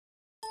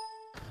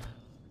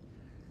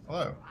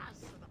Hello.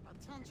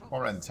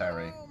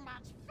 Quarentary.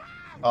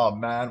 Oh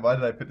man, why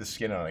did I put the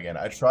skin on again?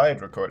 I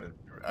tried recording.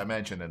 I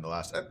mentioned in the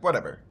last.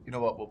 Whatever. You know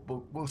what?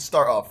 We'll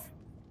start off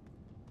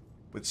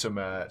with some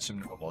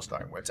normal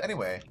starting words.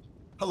 Anyway,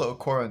 hello,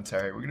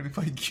 Quarentary. We're gonna be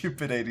playing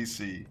Cupid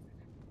ADC.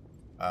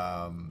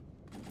 I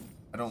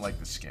don't like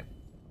the skin.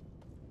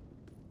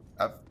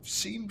 I've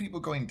seen people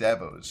going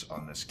devos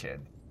on this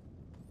kid,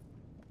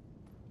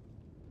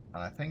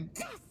 and I think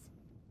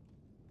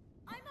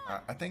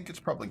it's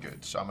probably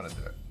good. So I'm gonna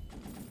do it.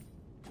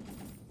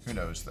 Who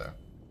knows though?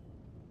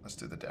 Let's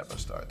do the Devo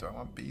start. Do I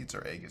want beads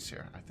or Aegis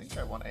here? I think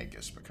I want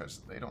Aegis because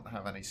they don't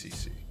have any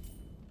CC.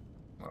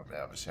 Well, they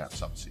obviously have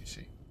some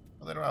CC.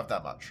 But they don't have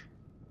that much.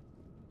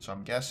 So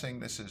I'm guessing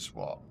this is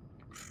what?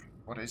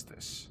 What is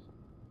this?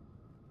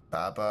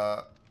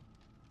 Baba?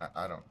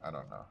 I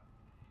don't know.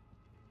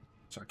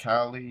 So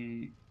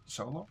Kali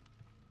solo?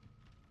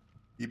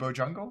 Ebo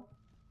jungle?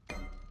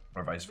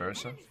 Or vice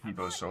versa?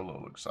 Ebo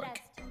solo looks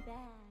like.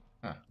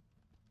 Huh.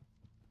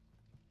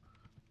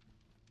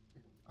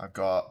 I've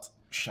got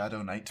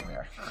Shadow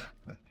Nightmare.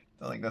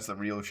 I think that's the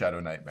real Shadow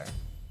Nightmare.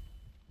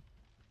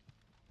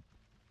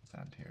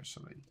 Stand here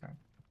so that you can't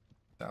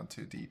down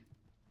too deep.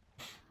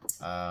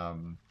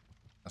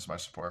 That's my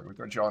support. We've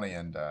got Johnny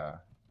and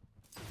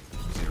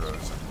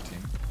Zeros on the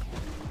team.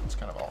 It's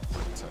kind of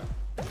awkward.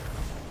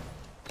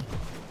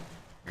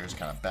 It was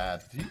kind of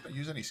bad. Did he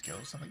use any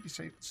skills? I think he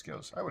saved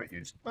skills. I would have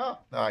used.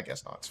 Well, no, I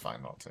guess not. It's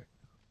fine not to.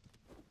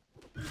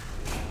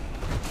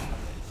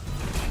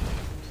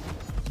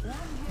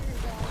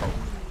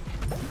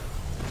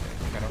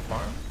 Kind of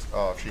farmed.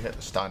 Oh, if she hit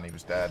the stun, he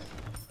was dead.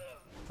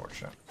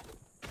 Fortunate.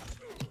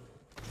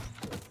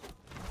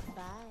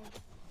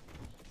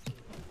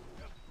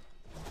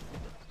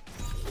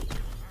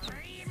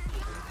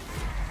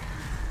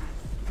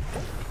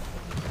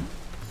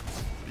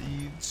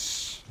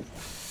 Beads.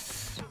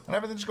 And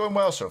everything's going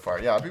well so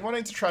far. Yeah, I've been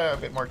wanting to try out a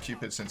bit more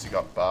Cupid since he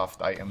got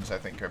buffed. Items, I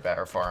think, are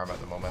better for him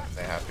at the moment than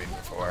they have been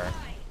before.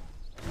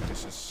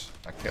 This is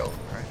a kill,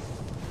 right?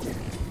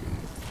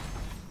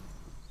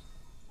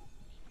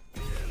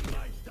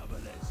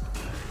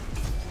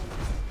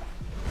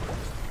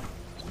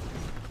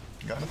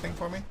 You got anything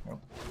for me? No.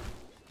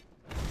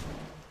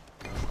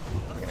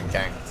 I'm getting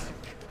ganked.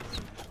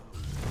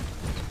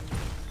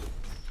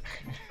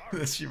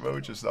 This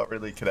emoji's not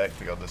really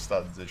connecting on the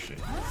stuns, is she?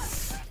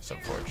 It's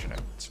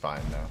unfortunate. It's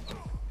fine though.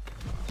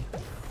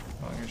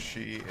 As long as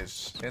she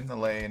is in the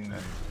lane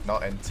and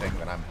not inting,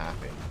 then I'm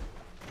happy.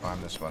 Farm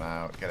this one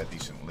out, get a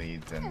decent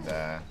lead, and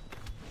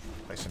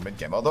play some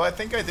mid-game. Although I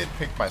think I did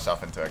pick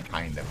myself into a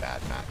kind of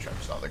bad matchup.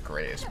 It's not the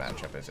greatest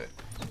matchup, is it?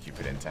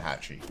 Cupid into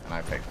Hachi, and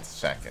I picked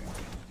second.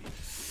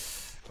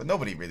 But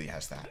nobody really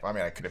has that. Well, I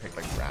mean, I could have picked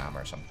like Ram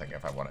or something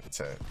if I wanted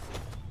to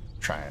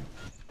try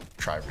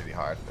really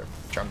hard. Their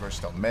jungler's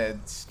still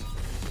mids,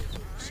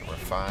 so we're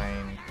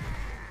fine.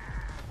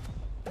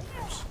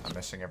 Oops, I'm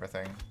missing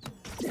everything.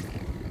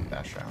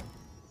 Dash out.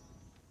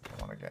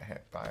 Don't want to get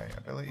hit by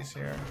abilities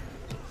here.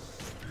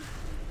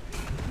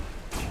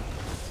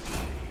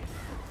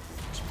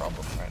 It's a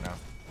problem right now.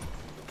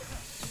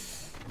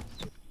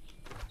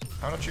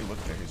 How don't you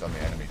look there? He's on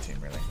the enemy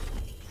team, really.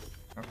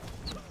 Oh.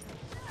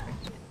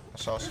 I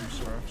saw some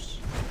smurfs.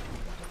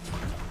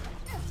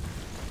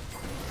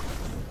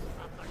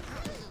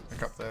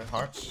 Pick up the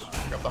hearts.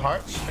 Pick up the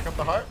hearts. Pick up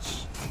the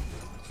hearts.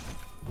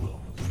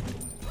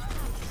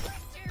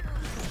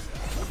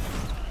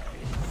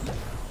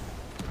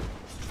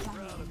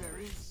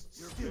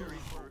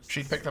 If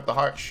she'd picked up the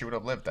hearts, she would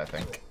have lived, I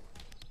think.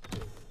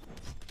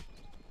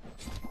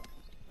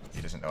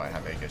 He doesn't know I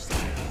have Aegis.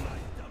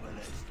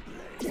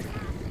 Okay,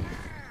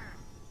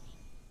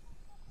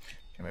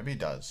 maybe he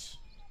does.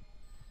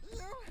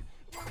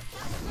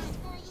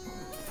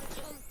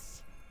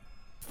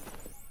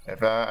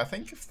 If I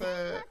think if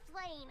the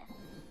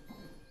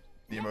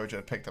emoji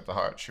had picked up the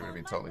heart, she would have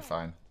been totally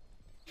fine.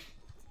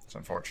 It's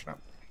unfortunate.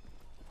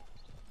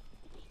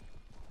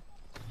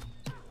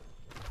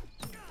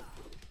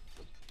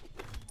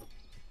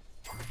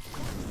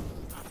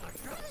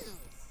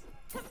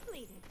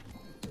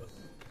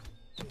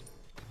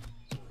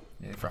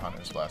 Yay for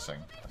Hunter's Blessing.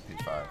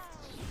 P5.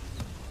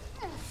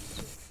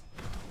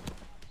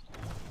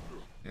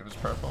 It was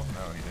purple?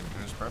 No, he didn't do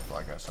his purple,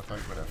 I guess. I thought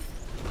he would have.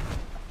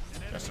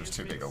 Guess it was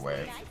too big a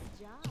wave.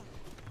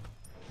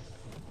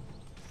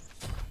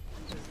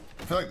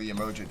 I feel like the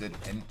emoji did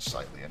hint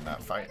slightly in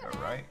that fight though,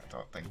 right? I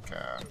don't think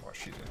what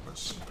she did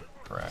was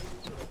correct.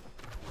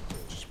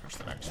 Just push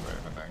the next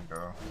wave and then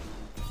go.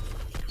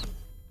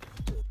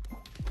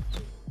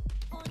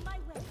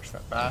 Push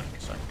that back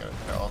so I can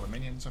get all the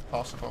minions if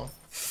possible.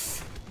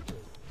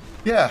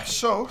 Yeah,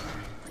 so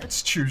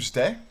it's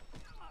Tuesday.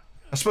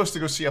 I'm supposed to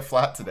go see a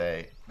flat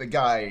today. The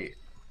guy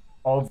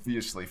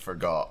obviously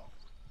forgot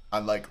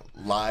and like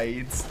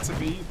lied to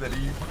me that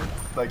he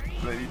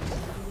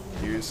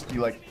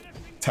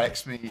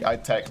text me. I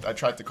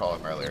tried to call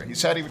him earlier. He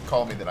said he would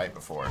call me the night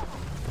before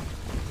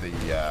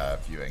the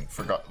viewing.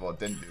 Forgot. Well,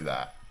 didn't do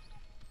that.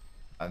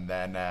 And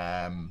then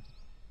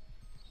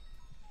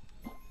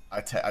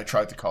I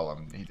tried to call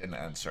him, he didn't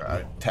answer.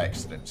 I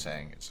texted him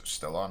saying it's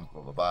still on,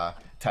 blah blah blah.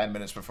 10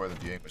 minutes before the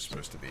viewing was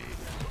supposed to be.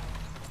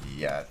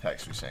 Yeah,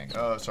 text me saying,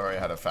 oh sorry, I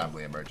had a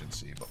family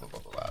emergency, blah blah blah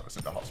blah blah. I was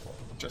in the hospital.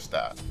 Just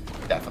that.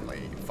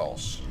 Definitely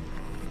false.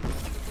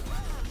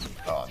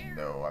 Oh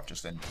no, I've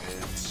just ended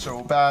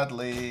so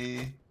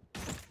badly.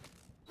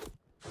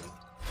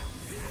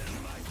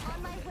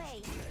 On my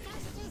way.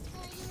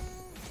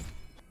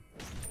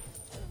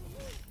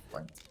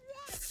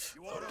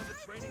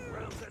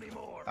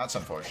 That's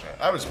unfortunate.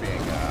 I was being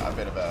a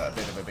bit of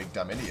a big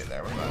dumb idiot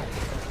there, wasn't I?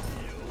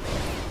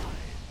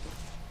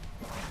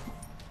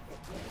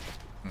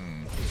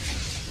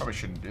 Probably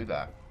shouldn't do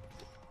that.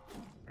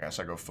 I guess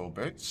I go full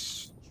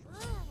boots.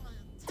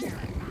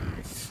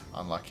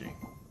 Unlucky.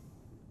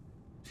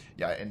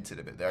 Yeah, I inted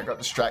a bit there. I got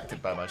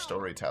distracted by my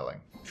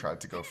storytelling.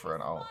 Tried to go for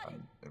an ult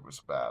and it was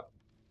bad.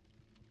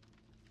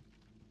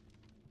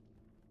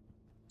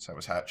 So it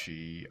was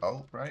Hachi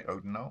ult, right?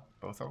 Odin ult?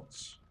 Both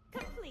ults?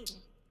 Completed.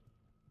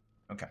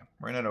 Okay,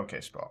 we're in an okay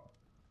spot.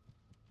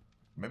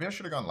 Maybe I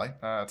should have gone light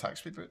attack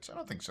speed boots? I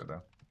don't think so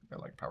though. I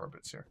like power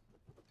boots here.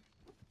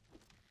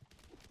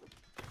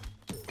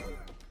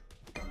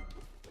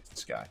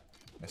 This guy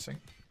missing.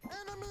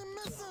 Enemy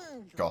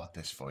missing. God,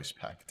 this voice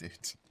pack, dude.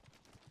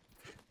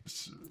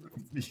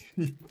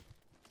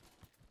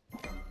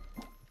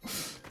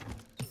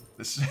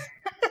 This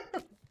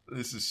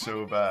this is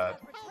so bad.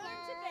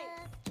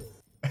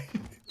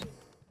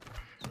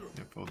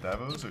 Did full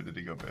devos or did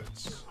he go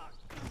bits?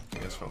 He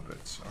has full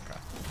bits. Okay.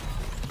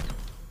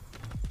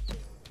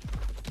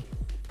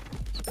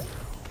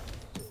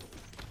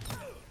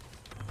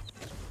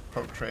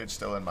 Poke trade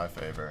still in my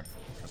favor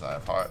because I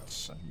have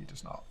hearts and he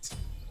does not.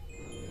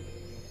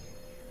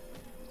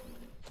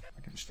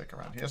 I can just stick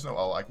around. He has no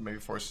ult. I can maybe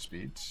force his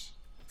speeds.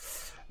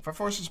 If I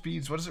force his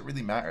speeds, what does it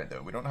really matter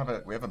though? We don't have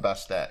a. We have a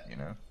Bastet, you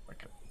know,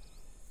 like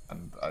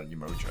and a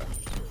Umoja.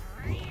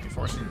 Me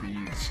forcing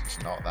beads is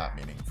not that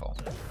meaningful.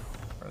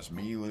 Whereas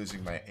me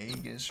losing my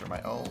Aegis or my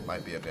ult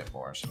might be a bit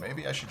more. So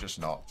maybe I should just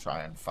not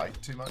try and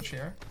fight too much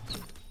here.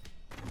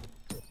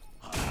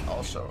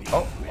 Also,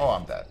 oh,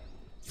 I'm dead.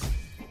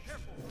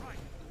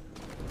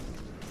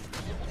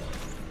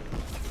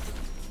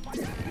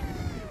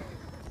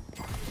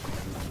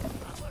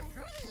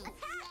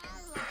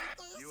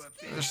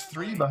 There's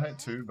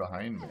two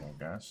behind me, I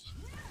guess.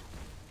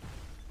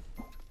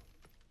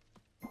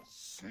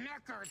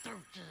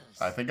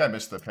 I think I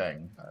missed the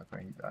ping. I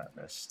think I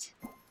missed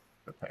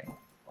the ping.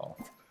 Oh.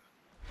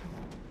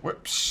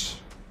 Whoops.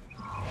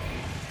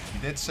 He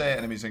did say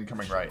enemies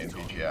incoming right in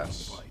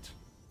VGS.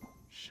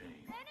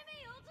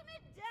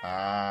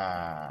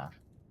 Ah.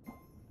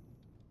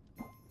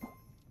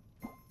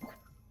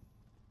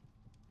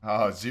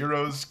 Oh,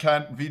 zeros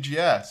can't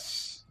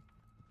VGS.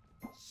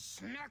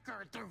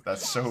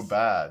 That's so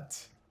bad.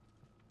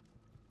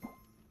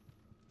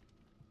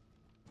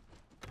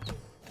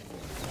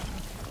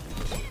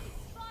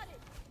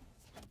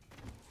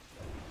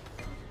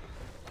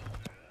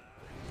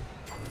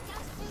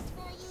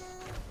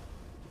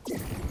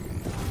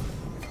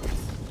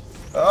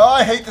 Oh,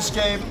 I hate this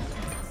game.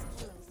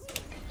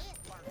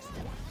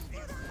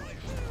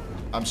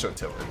 I'm so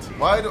tilted.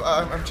 Why do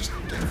I'm just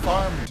getting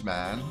farmed,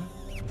 man?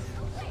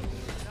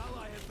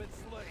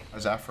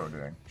 How's Afro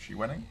doing? Is she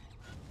winning?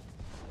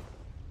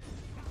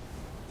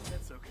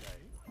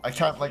 I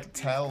can't like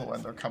tell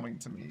when they're coming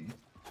to me.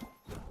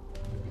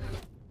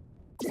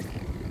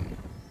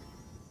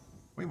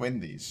 We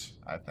win these,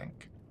 I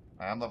think.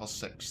 I am level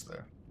 6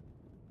 there.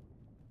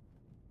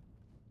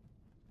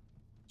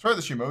 I swear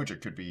this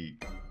Umoja could be,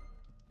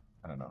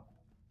 I don't know,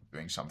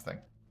 doing something.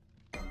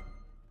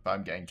 If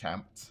I'm getting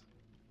camped,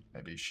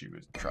 maybe she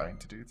was trying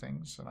to do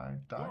things and I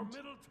died.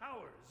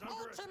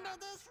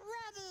 Ultimate is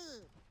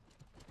ready.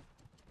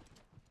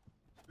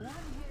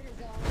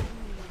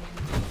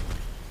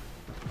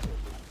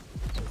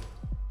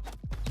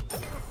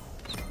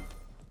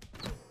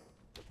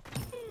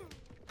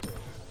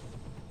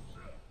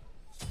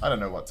 I don't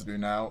know what to do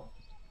now.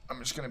 I'm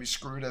just gonna be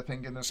screwed, I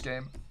think, in this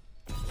game.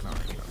 No, I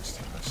can always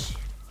take this.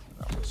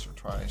 That once or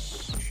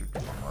twice. Should be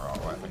one more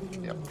auto, I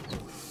think. Yep.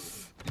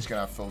 He's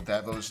gonna have full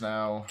devos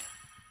now.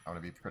 I'm gonna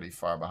be pretty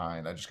far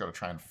behind. I just gotta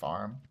try and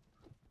farm.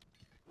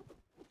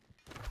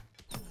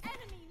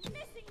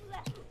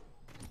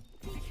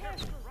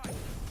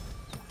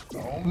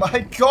 Oh my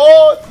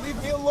god!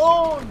 Leave me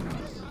alone!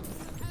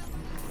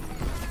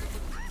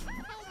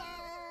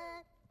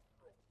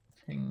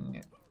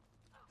 King.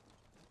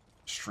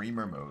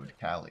 Streamer mode,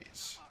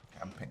 Callie's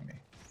camping me.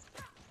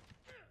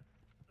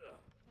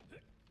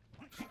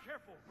 Be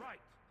careful, right?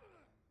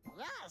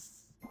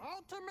 Yes,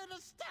 ultimate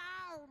is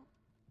down.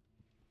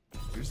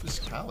 Who's this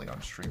Callie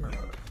on streamer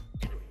mode?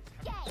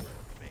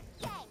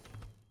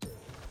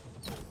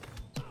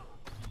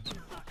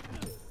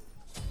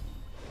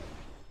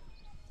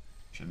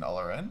 Shouldn't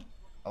ult her in?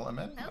 Ult him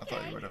in? Okay, I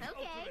thought you would have.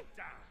 okay.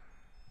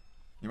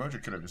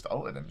 Umoja could have just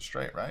ulted him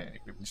straight, right? He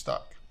would be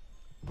stuck.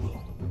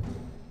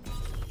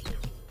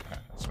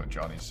 That's what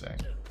Johnny's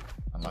saying.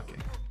 Unlucky.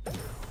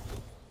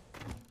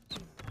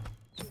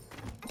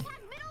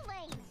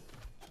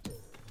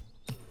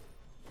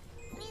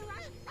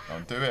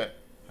 Don't do it,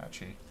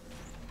 Hachi.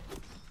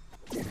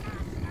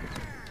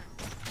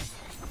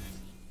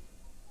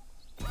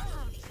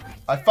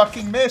 I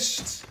fucking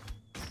missed!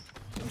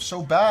 I'm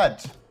so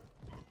bad.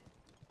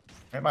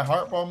 Hit my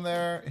heart bomb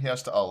there. He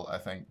has to ult, I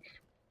think.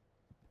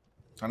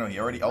 I know, he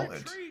already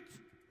ulted.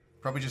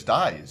 Probably just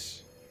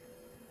dies.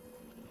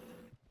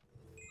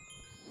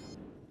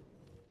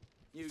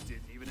 You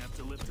didn't even have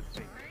to lift a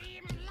finger.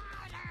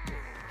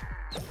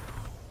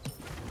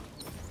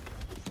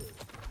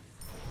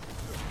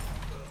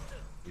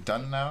 We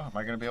done now? Am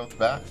I gonna be able to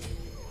back?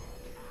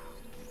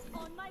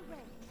 On my way.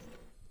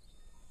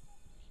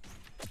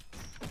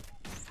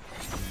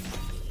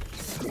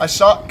 I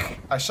suck!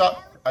 I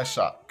suck! I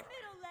suck.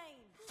 Middle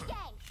lane. Stay.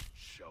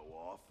 Show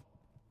off.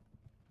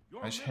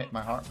 I just hit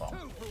my heart bomb.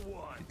 2 for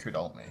 1. He could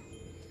ult me.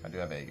 I do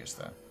have Aegis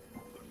though.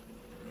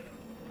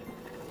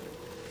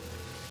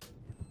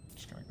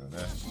 Just gonna go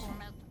this.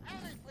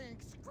 Anything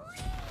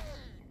scream!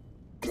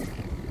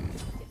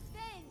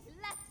 Defend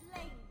left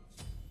lane.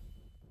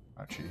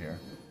 Hachi here.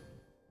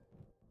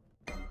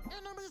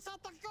 Enemies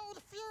at the Gold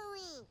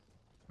Fury!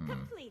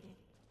 Completed.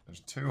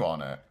 There's 2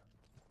 on it.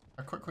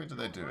 How quickly do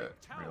they do it,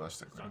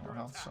 realistically? What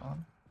health's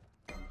on?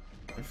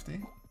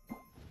 50?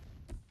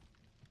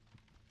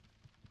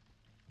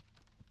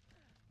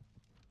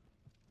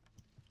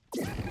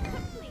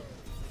 Complete.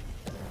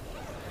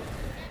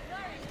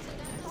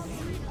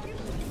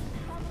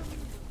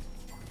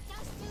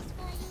 Justice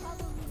for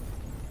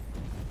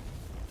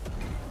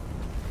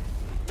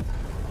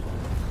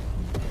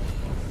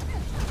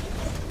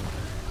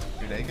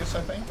you! Good Aegis,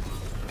 I think?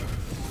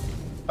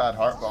 Bad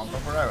heart bomb,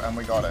 but we're out and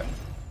we got it.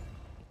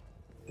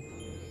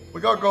 We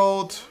got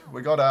gold.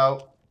 We got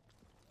out.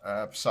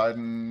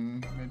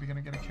 Poseidon maybe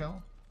gonna get a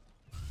kill?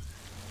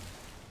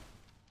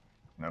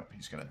 Nope,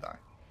 he's gonna die.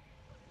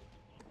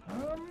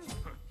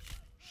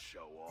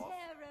 Show off.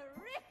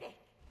 Terrific.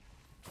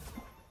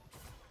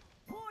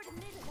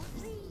 Coordinated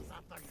freeze.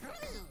 At the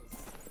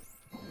goodies!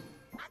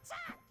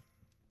 Attack!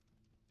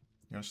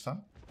 You want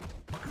stun?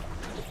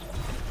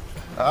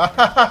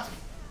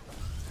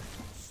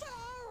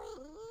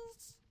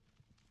 Sorries!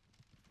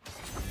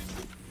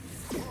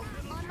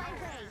 On my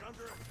way!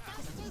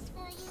 Justice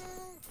for you!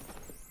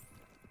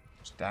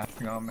 Just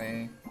dashing on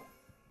me.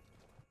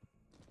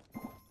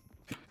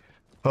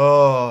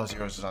 Oh,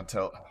 Zeros is on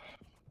tilt.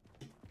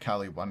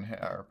 Kali one hit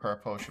at her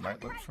purple. She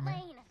might look for me.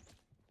 Lane.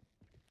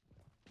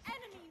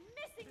 Enemy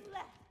missing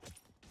left.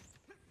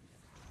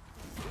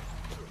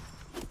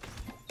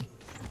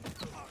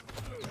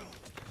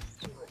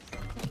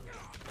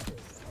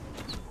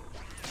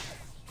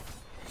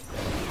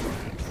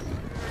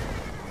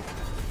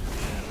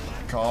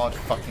 God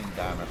fucking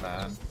damn it,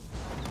 man.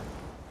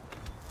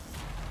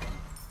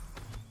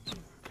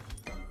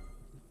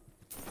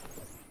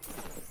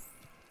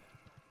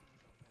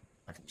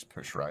 I can just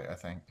push right, I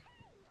think.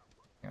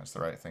 Yeah, it's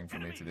the right thing for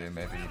me to do.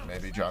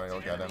 Maybe Johnny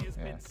will get him.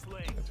 Yeah.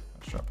 Good.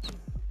 Nice job.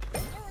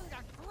 Doing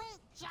a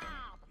great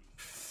job!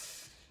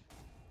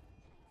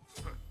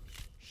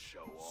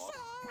 Show off.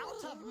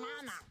 Out of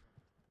mana!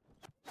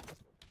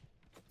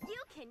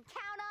 You can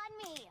count on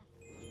me.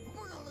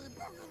 Boogly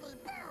boogly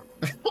boo!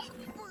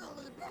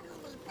 Boogly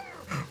boogly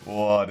boo!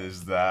 What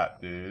is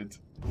that, dude?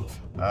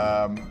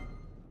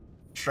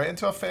 Straight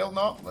into a failed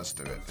knot? Let's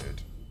do it,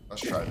 dude.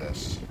 Let's try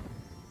this.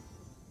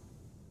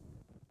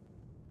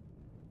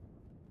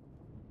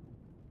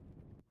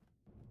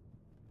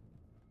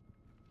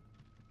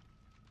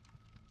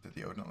 Did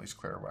the Odin at least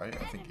clear away?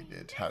 I think he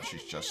did.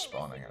 Hachi's just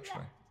spawning,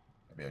 actually.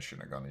 Maybe I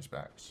shouldn't have gone these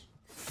backs.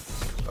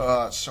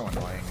 It's so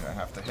annoying that I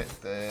have to hit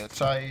the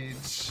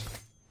sides.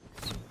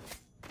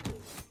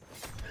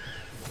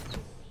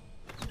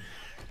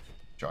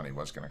 Johnny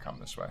was going to come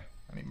this way,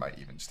 and he might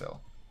even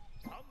still.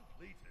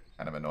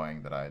 Kind of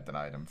annoying that I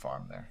denied him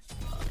farm there.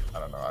 I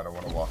don't know, I don't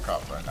want to walk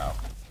up right now.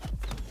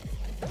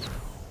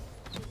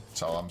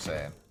 That's all I'm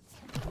saying.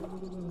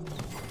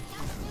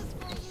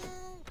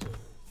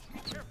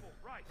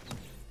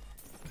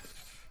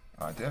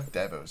 Oh, I do have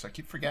Devos. I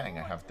keep forgetting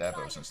I have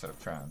Devos instead of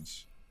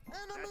Trans.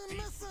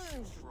 Enemy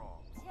missing!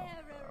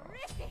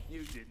 Terrific.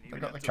 You didn't I even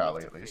got have the to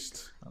Kali lift at a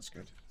least. That's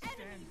good.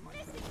 Enemy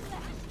missing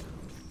left.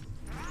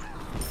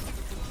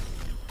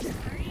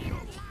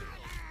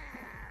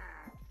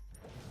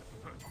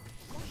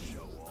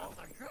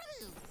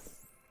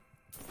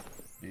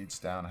 Beads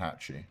down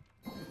Hachi.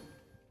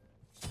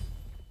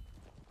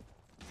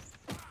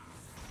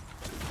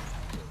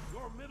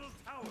 Your middle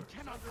tower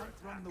cannot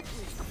outrun the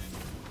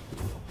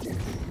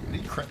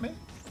Did he crit me?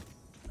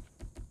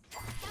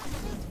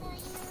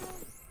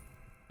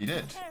 He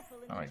did.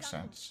 Careful in That the makes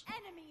jungle. sense.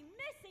 Enemy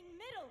missing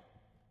middle.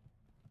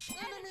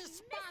 Enemy Missing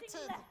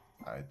spotted! left.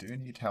 I do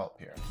need help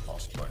here,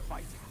 possibly.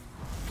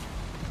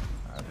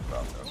 I did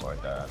well to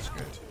avoid that. That's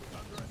good.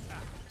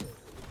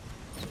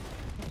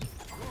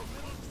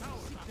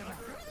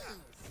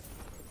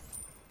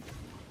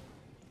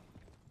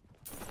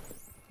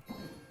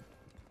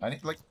 I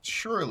need, like,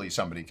 surely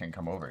somebody can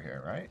come over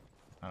here, right?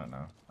 I don't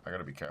know. I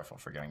gotta be careful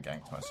for getting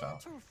ganked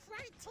myself. To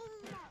frighten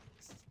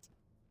next!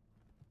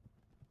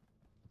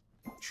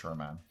 Sure,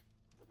 man.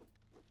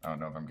 I don't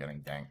know if I'm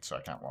getting danked, so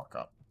I can't walk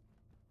up.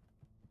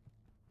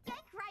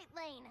 Gank right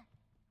lane.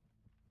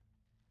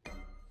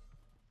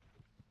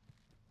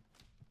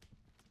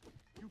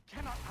 You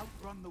cannot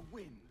outrun the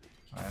wind.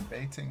 I'm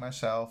baiting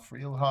myself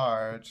real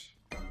hard.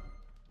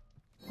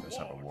 Does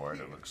have a ward,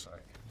 it looks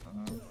like.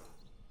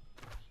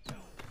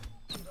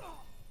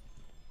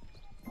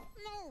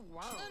 No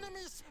way.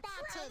 Enemy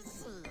spotted.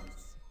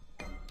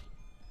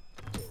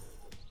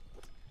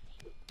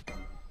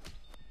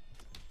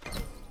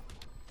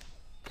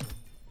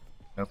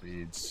 No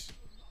beads.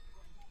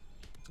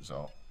 This is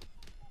ult.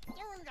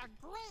 Doing a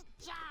great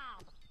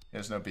job. He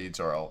has no beads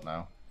or ult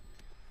now.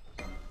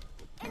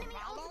 Enemy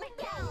ultimate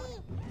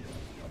down.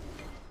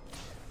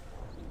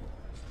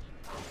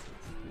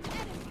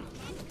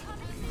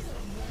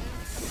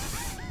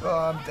 Oh,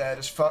 I'm dead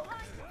as fuck.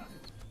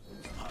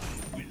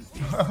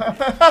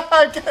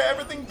 I get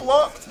everything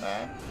blocked,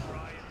 man.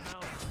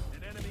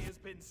 An enemy has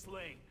been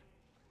slain.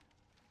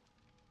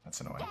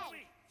 That's annoying.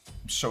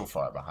 I'm so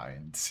far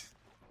behind.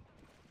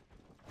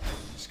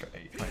 Just got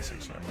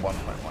 8.6 here,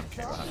 1.1k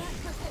behind.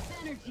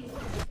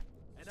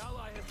 An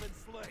ally has been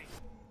slain.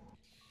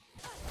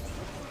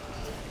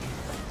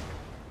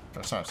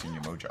 First time I've seen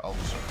Umoja ult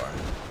so far.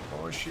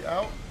 Oh, is she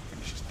out? I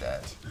think she's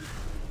dead.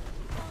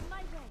 On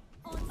my way.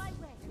 On my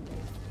way.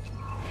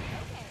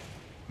 Okay.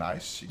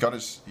 Nice. He got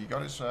his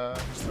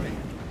 3.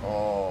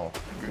 Oh,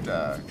 good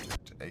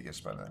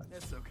Aegis by there.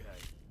 It's okay.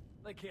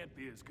 They can't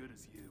be as good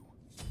as you.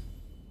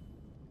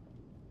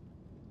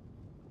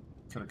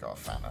 Could have got a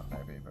Phantom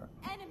maybe, but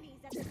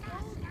Enemies at the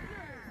front.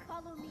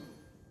 Follow me.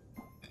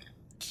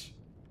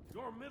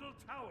 Your middle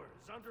tower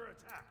is under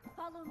attack.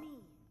 Follow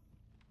me.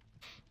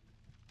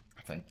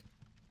 I think.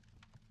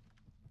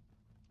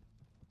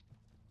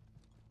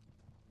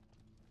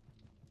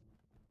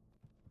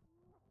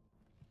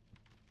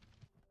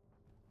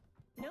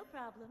 No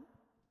problem.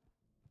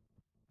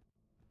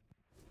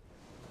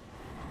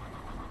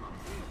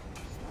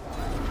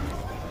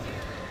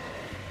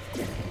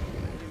 You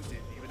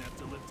didn't even have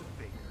to lift a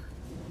finger.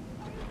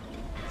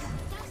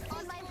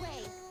 On my way.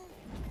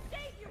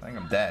 I think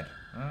I'm dead.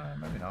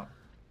 Maybe not.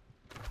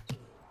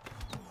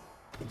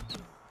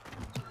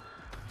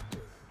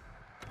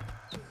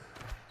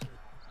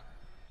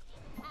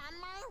 On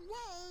my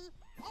way.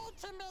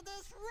 Ultimate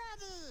is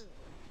ready.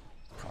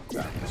 Can't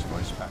back this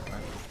voice back,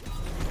 man.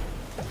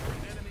 An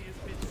enemy has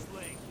been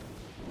slain.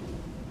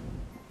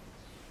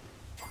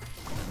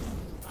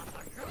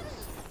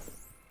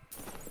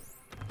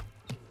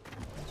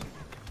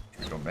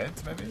 Should we go mid,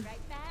 maybe?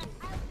 Right back.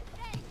 I'll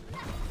defend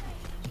left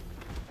lane.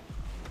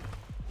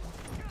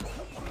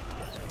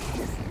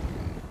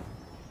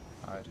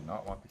 I do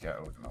not want to get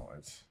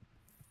overloaded.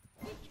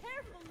 Be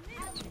careful, mid.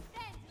 I'll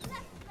defend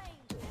left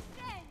lane.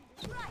 Defend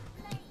right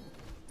lane.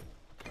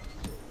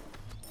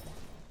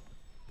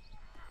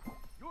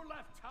 Your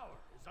left tower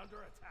is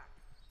under attack.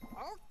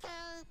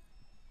 Okay.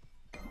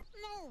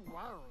 No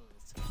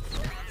worries.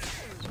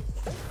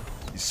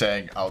 He's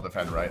saying I'll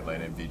defend right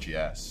lane in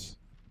VGS.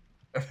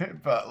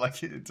 But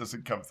like it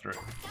doesn't come through.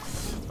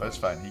 But it's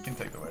fine, he can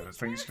take the wave. I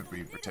think it's because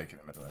we were taking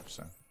the mid wave,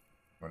 so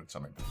wanted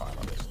something to find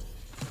on this.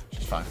 Which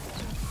is fine.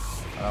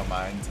 I don't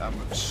mind. I'm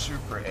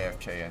super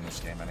AFK in this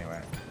game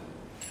anyway.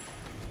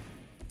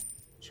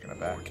 Just gonna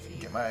back.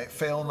 Get my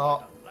fail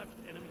knot.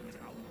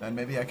 And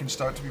maybe I can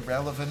start to be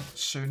relevant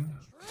soon.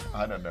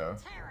 I don't know.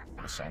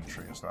 A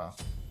sentry as well.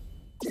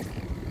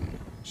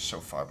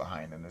 So far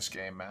behind in this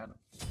game, man.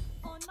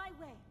 On my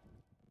way.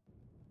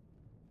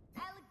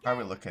 How are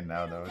we looking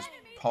now, though?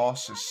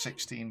 Pos is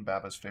 16,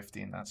 Baba's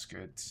 15. That's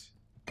good.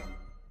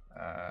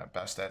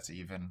 Bastet's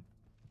even.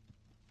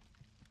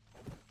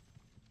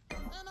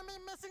 Enemy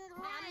missing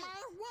right. On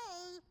my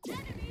way.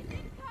 Enemies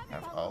incoming.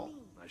 Have Follow ult.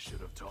 me. I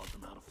should have taught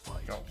them how to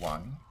fight. Got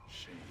 1.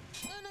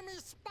 Shame. Enemy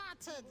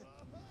spotted.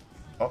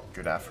 Oh,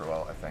 good after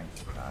ult, I think.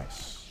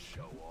 Nice.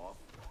 Show off.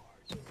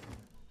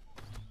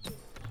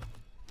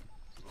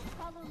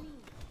 Follow me.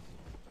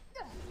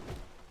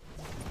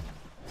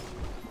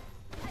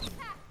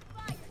 Attack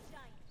fire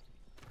giant.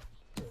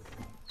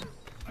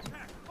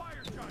 Attack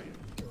fire giant.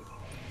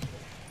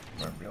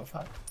 We're in real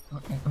fight.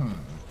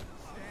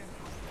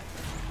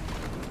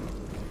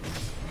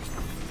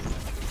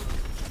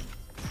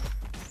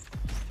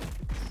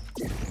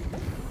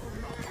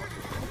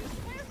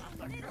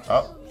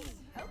 Oh.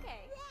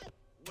 Okay.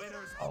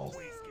 Winners Oh.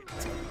 always get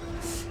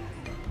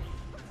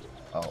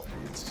Oh,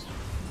 it's.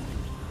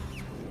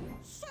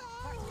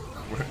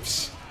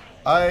 Whoops.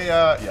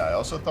 Yeah, I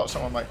also thought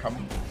someone might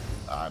come.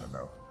 I don't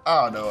know.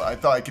 Oh no, I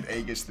thought I could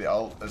Aegis the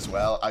ult as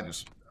well. I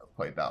just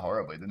played that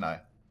horribly, didn't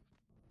I?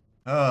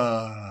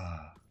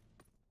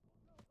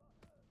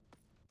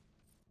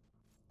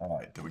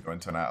 Alright, do we go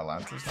into an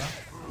Atalanta's now?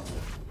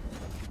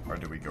 Or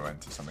do we go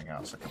into something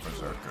else, like a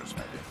Berserkers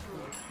maybe?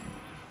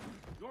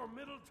 Your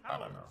middle I tower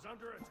don't know. is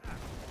under attack.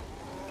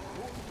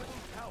 Your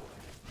middle tower.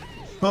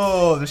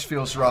 Oh, this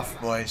feels rough,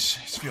 boys.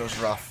 This feels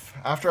rough.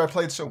 After I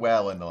played so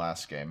well in the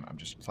last game, I'm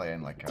just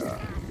playing like an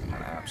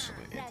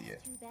absolute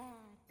idiot. Too bad.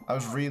 I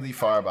was really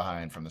far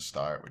behind from the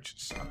start, which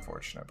is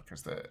unfortunate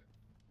because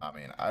I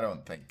mean, I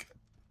don't think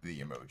the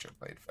emoji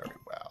played very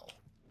well,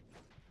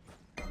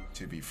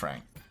 to be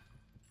frank.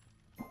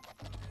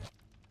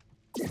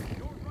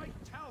 Your right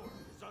tower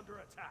is under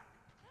attack.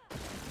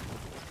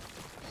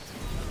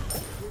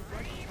 Your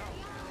right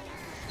tower.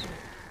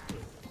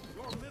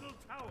 Your middle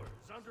tower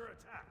is under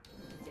attack.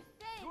 Your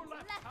Defend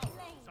left left tower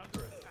lane. is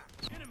under attack.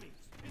 Enemies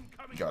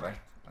incoming. Got it.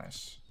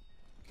 Nice.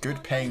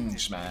 Good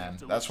pings, man.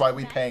 That's why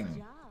we ping.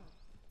 Doing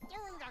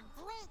a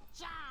great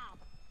job.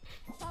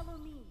 Follow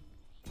me.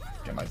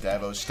 Get my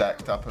Devos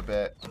stacked up a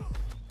bit.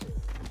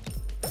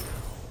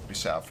 We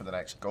set up for the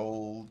next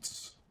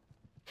golds.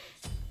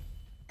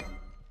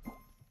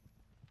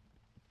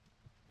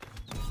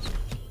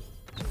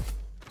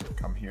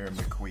 Come here,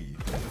 McQueen.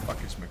 Where the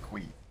fuck is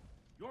McQueen?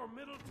 Your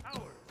middle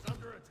tower is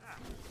under attack.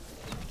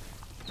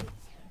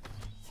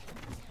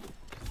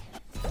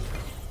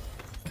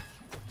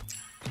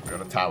 We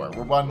got a tower.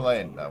 We're one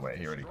lane. No, wait,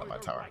 he already got my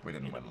tower. We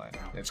didn't win lane.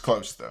 It's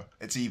close, though.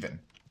 It's even.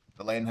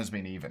 The lane has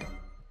been even.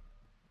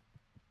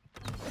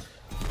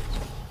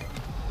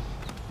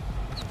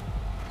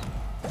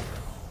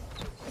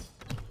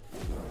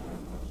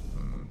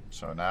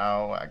 So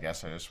now, I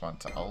guess I just want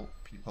to ult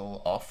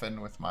people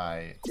often with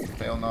my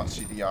fail not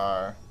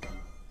CDR.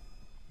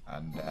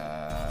 And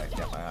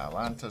get my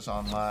Atlantas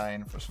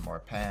online for some more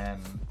pen.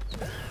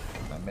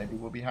 And then maybe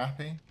we'll be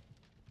happy.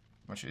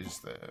 Which is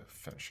the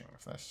finishing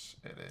of this?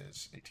 It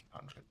is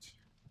 1800.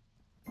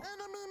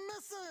 Enemy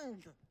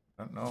missing.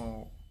 Don't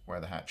know where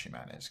the Hatchy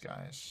Man is,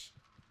 guys.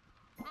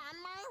 On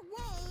my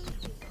way.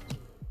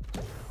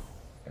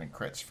 Getting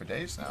crits for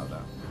days now,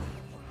 though.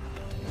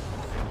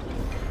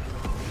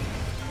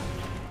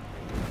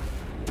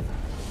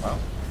 Well,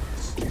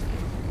 it's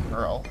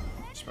her ult,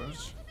 I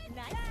suppose.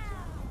 Nice.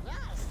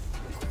 Yes.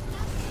 Do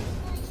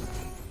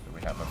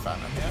we have a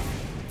Phantom yet?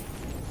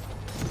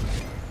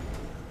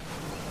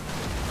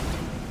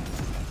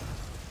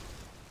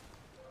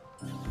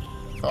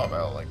 Thought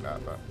about it like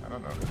that, but I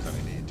don't know if there's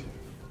any need.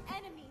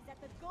 Enemies at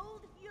the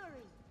Gold Fury.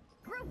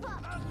 Group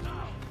up.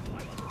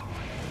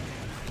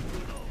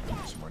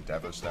 Some more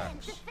Devo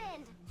stacks.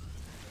 Defend.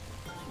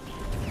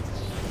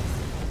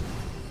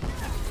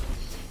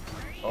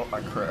 Oh,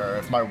 I crit her.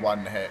 If my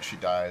one hit, she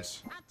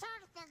dies.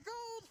 Attack the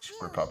gold.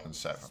 Group up and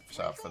set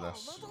up for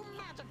this. Little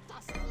magic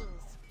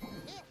dustings.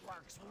 It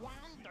works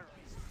wonders.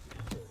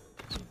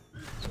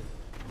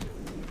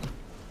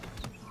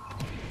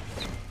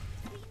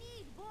 We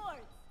need boards.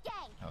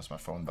 Gang. That was my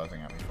phone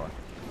buzzing at me for.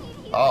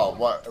 Oh,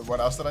 what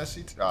else did I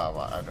see? Oh, well,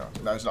 I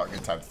don't. Now's not a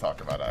good time to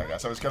talk about it, I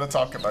guess. I was going to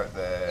talk about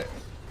the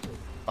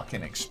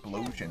fucking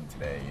explosion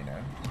today, you know?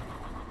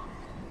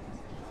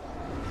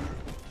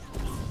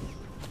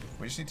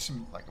 We just need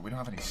some, like, we don't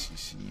have any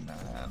CC,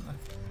 man.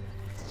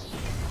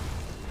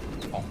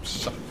 Oh,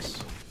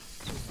 sucks.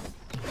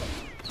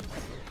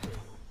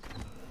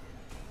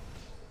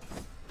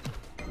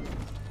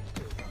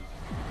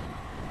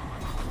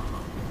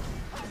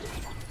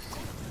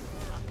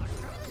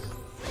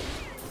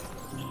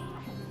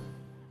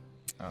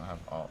 I don't have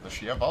ult. Does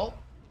she have ult?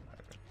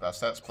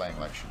 That's playing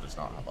like she does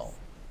not have ult.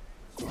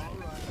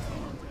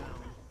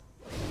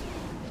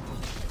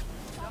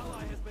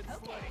 Ally has been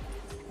slain.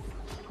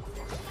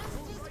 Your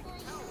right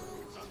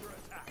tower is under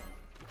attack.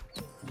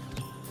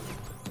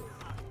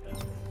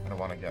 I don't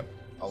want to get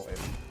ulted.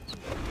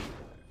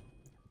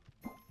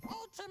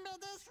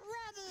 Ultimate is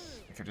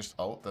ready. I could just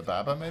ult the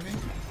Baba, maybe?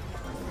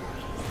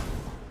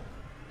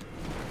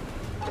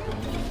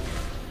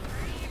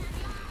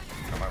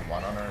 Got my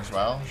one on her as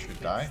well. Should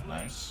die.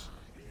 Nice.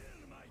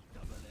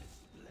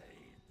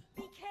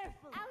 Be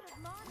careful. Out of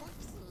mana.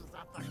 Oopsies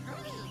at the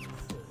goodies.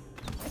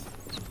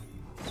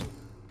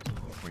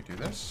 Can we do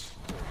this?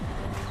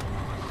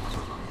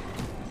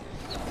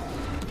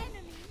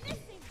 Enemy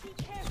missing. Be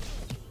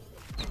careful.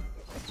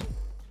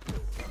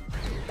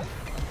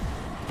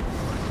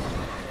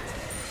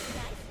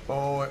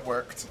 Oh, it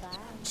worked.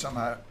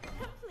 Somehow.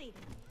 Complete.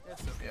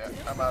 Yeah,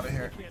 I'm out of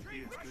here. Can't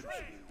be as good as you.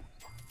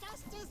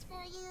 Justice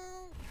for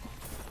you.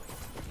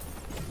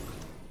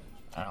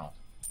 Ow.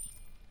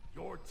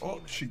 Your team Oh,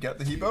 has she get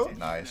the didn't Hebo? have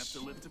Nice. to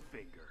lift a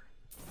finger.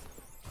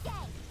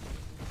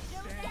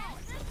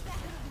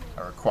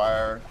 I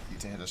require you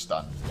to hit a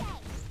stun.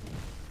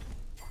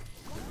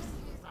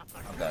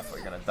 I'm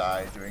definitely gonna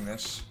die doing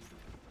this.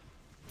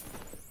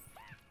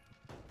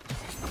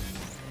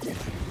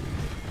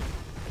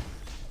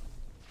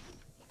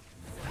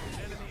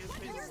 Enemy has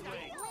been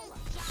slain.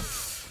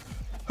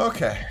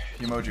 Okay,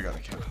 Emoji got a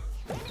kill.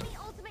 Enemy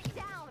ultimate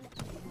down.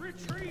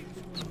 Retreat.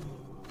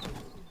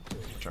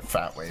 Such a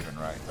fat waving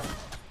right.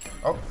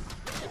 Oh.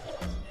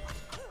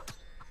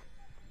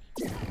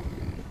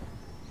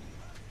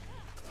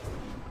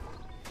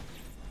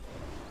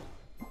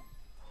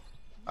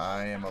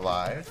 I am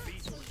alive.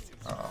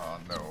 Oh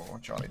no,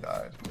 Johnny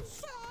died.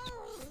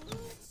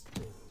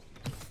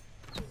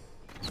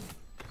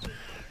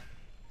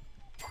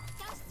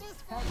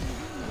 Justice for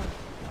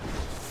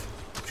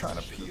you. Trying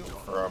to peel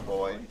for our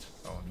boy.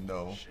 Oh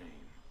no.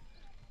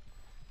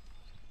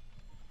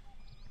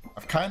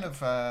 I've kind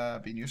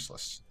of been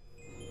useless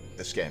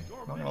this game,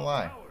 not gonna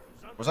lie.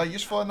 Was I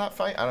useful in that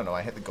fight? I don't know,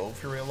 I hit the Gold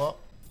Fury a lot.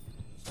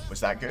 Was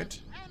that good?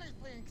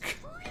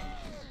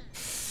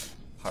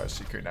 Power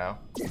Secret now.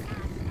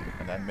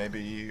 And then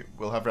maybe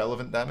we'll have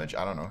relevant damage?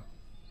 I don't know.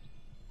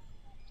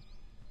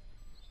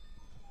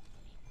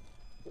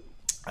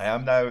 I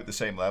am now at the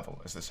same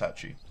level as this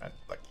Hachi, and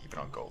like even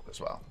on gold as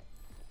well.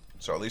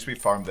 So at least we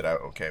farmed it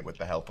out okay with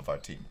the help of our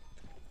team.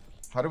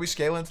 How do we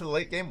scale into the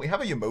late game? We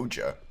have a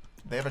Yamoja.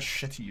 They have a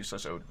shitty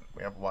useless Odin.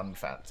 We have one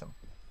Phantom.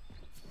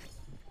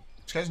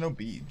 This guy's no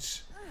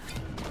beads.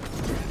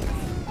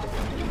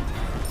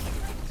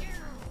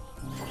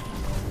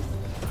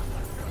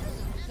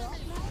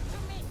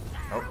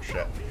 Oh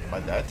shit. Am I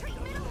dead?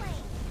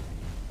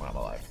 Well, I'm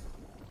alive.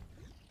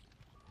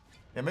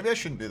 Yeah, maybe I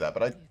shouldn't do that,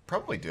 but I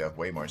probably do have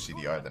way more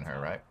CDR than her,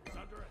 right?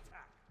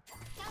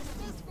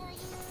 Justice for you.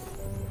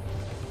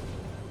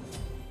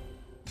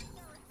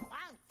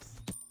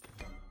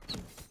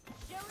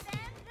 Show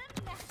them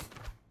the map.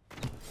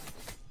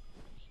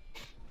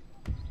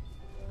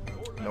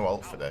 No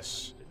ult for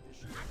this.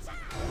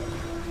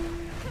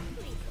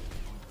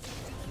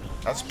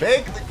 That's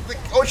big!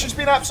 Oh, she's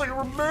been absolutely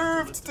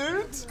removed,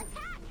 dude!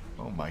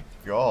 Oh my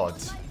god.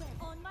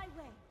 On my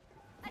way.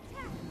 Attack. Do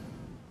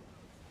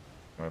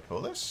you want to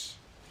pull this?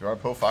 Do you want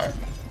to pull fire?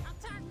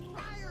 Attack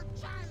fire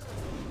child.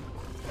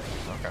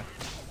 Okay.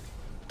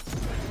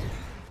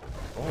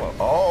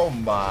 Oh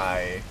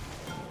my.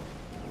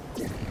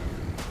 Do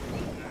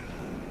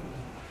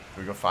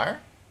we go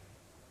fire?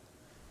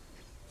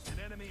 An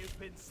enemy has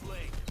been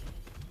slain.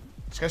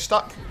 This guy's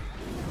stuck.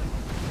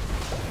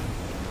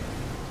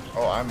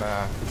 Oh, I'm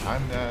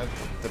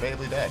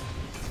debatably dead.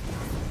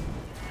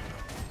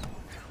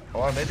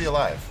 Oh, I may be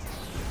alive.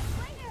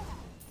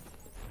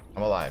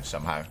 I'm alive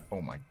somehow.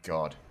 Oh my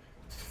god.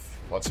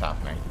 What's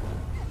happening?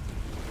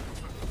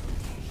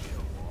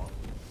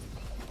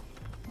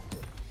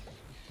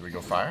 Do we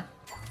go fire?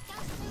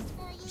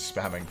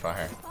 Spamming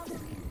fire.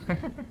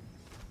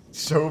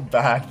 So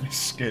bad, this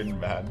skin,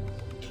 man.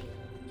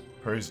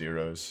 Per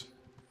zeros.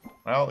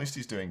 Well, at least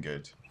he's doing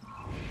good.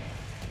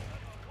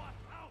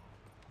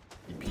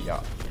 EP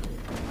up.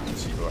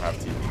 Does he go have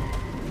TP?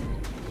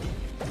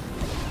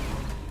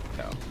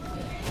 No.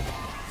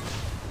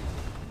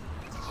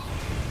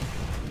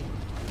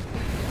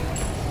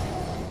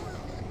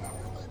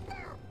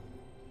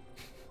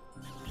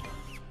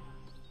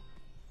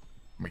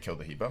 Can we kill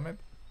the Hebo, maybe?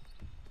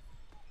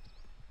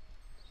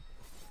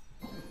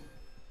 I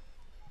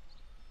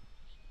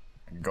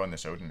can go on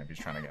this Odin if he's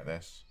trying to get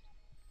this.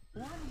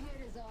 One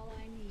hit is all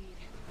I need.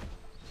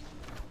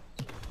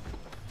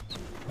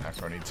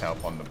 Afro needs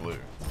help on the blue, I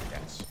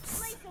guess.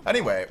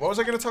 Anyway, what was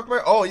I going to talk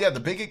about? Oh yeah, the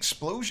big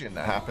explosion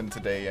that happened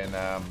today in,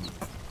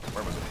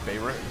 where was it?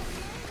 Beirut?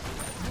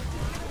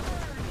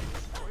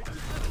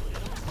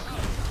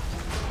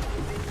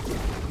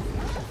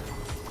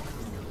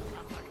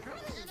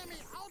 Enemy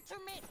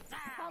ultimate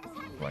down. Follow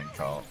me. Blank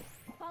call.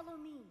 Follow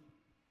me.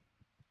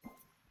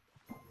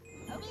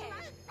 Okay.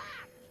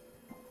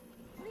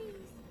 Please.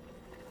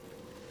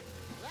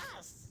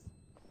 Yes.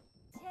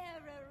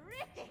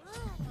 Terrorific.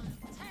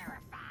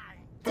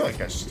 Terrifying. I feel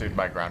like I stood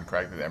my ground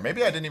correctly there.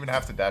 Maybe I didn't even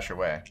have to dash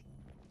away.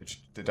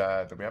 Did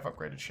we have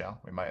upgraded shell?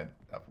 We might have.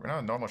 We're not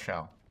a normal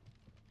shell.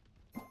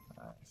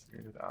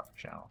 Upgraded up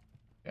shell.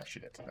 Yeah, she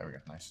did. There we go.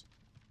 Nice.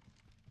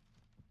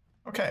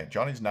 Okay,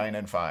 Johnny's 9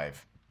 and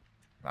 5.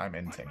 I'm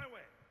inting. My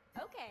way.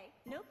 Okay,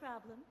 no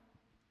problem.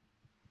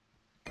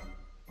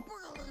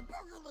 Boogly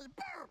boogly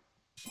boo.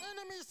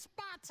 Enemy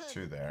spotted.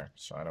 2 there,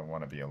 so I don't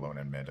want to be alone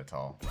in mid at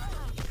all.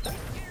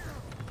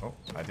 Oh,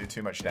 I do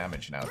too much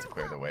damage now to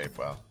clear the wave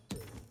well.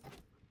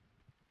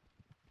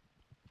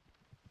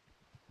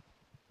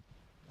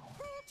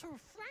 To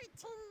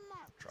frighten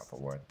much. Drop a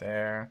ward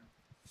there.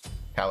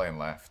 Callian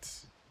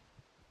left.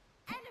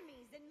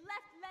 Enemies in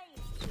left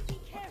lane. Be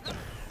careful.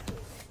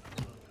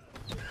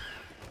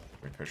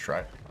 We push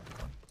right.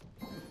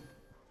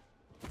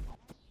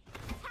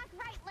 Attack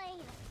right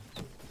lane.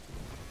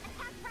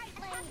 Attack right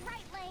lane.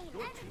 Right lane.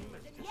 Your team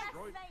has Yes,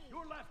 destroyed. lane.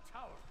 Your left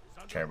tower is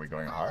under Okay, are we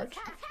going hard?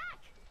 Attack.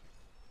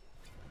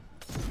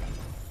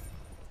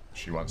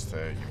 She wants to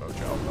emoji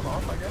help them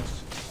off, I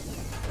guess.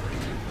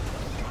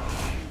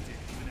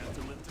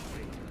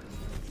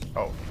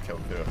 Oh,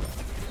 killed 2 of them.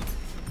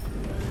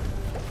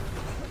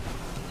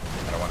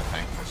 I don't want to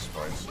tank this,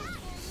 boys.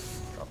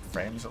 Drop the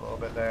frames a little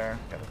bit there.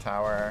 Get a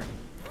tower.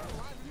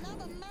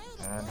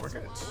 And we're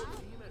good.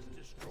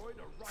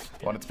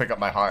 Wanted to pick up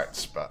my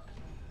hearts, but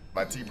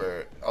my team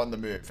are on the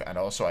move, and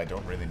also I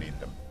don't really need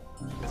them.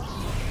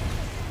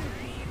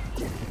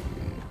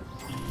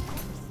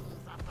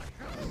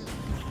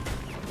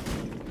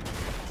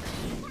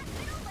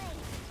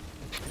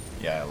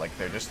 Yeah, like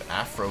they're just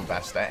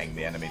Afro-bastetting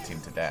the enemy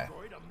team to death.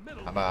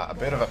 I'm a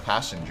bit of a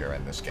passenger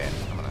in this game.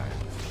 I'm gonna...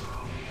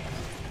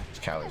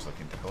 Callie's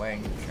looking to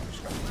blink. I'm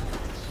just gonna...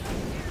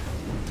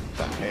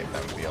 That hit,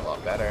 that would be a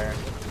lot better.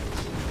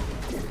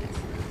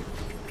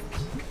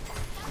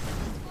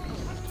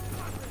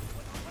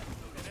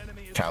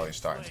 Callie's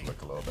starting to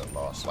look a little bit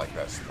lost. Like,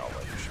 that's not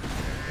what you should be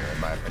doing here, in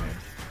my opinion.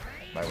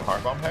 My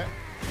heart bomb hit?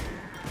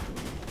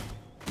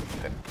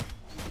 Didn't.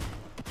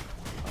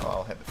 Oh,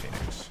 I'll hit the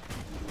Phoenix.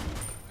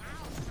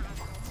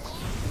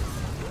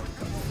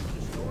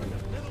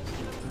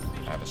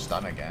 get a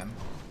stun again.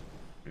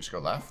 We just go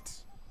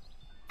left.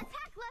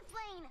 Attack left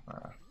lane.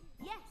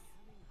 Yes.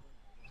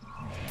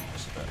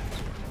 Just a bit.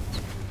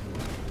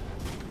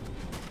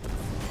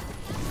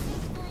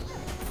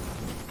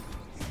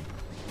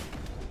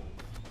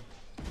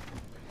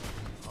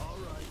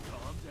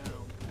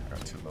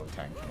 Got too low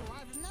tank.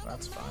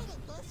 That's fine.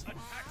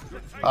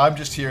 I'm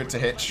just here to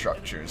hit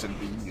structures and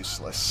be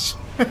useless.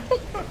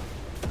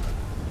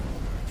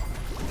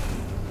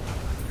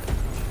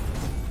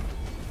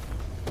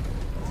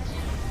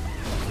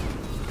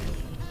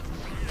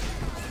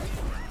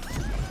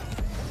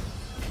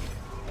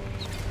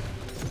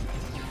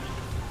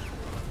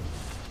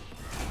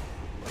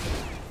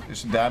 Do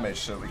some damage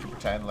so we can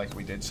pretend like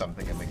we did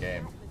something in the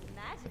game.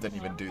 I didn't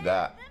even do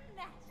that.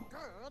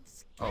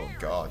 Oh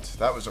god,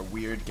 that was a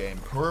weird game.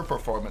 Poor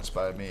performance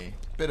by me.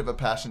 Bit of a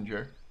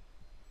passenger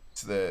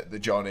to the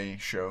Johnny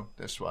show,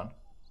 this one.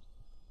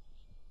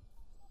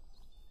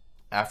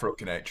 Afro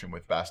connection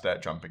with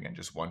Bastet jumping and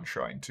just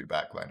one-shotting 2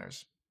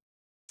 backliners.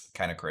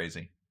 Kind of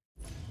crazy.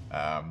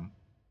 Yeah.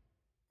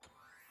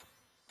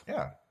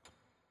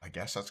 I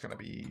guess that's going to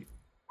be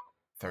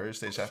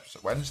Thursday's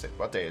episode. Wednesday.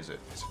 What day is it?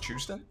 Is it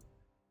Tuesday?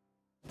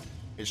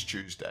 It's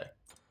Tuesday.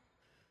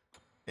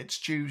 It's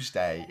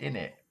Tuesday,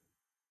 innit?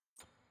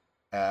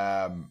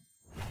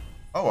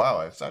 Oh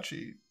wow, it's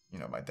actually, you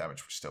know, my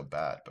damage was still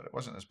bad, but it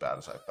wasn't as bad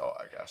as I thought,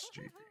 I guess.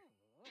 GP.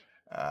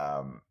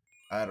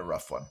 I had a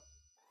rough one.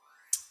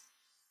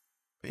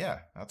 But yeah,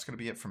 that's going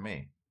to be it from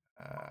me.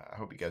 I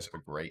hope you guys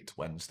have a great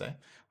Wednesday.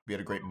 Hope you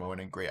had a great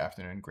morning, great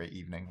afternoon, great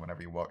evening,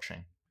 whenever you're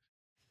watching.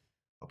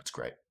 Hope it's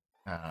great.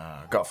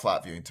 Got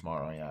flat viewing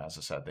tomorrow, yeah, as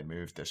I said, they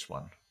moved this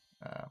one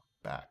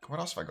back. What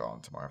else have I got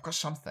on tomorrow? I've got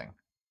something.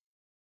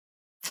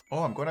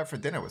 Oh, I'm going out for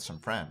dinner with some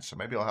friends, so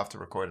maybe I'll have to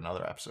record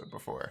another episode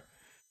for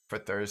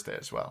Thursday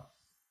as well.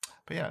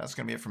 But yeah, that's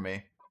going to be it from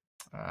me.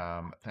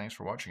 Thanks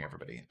for watching,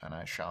 everybody, and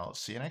I shall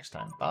see you next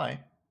time. Bye.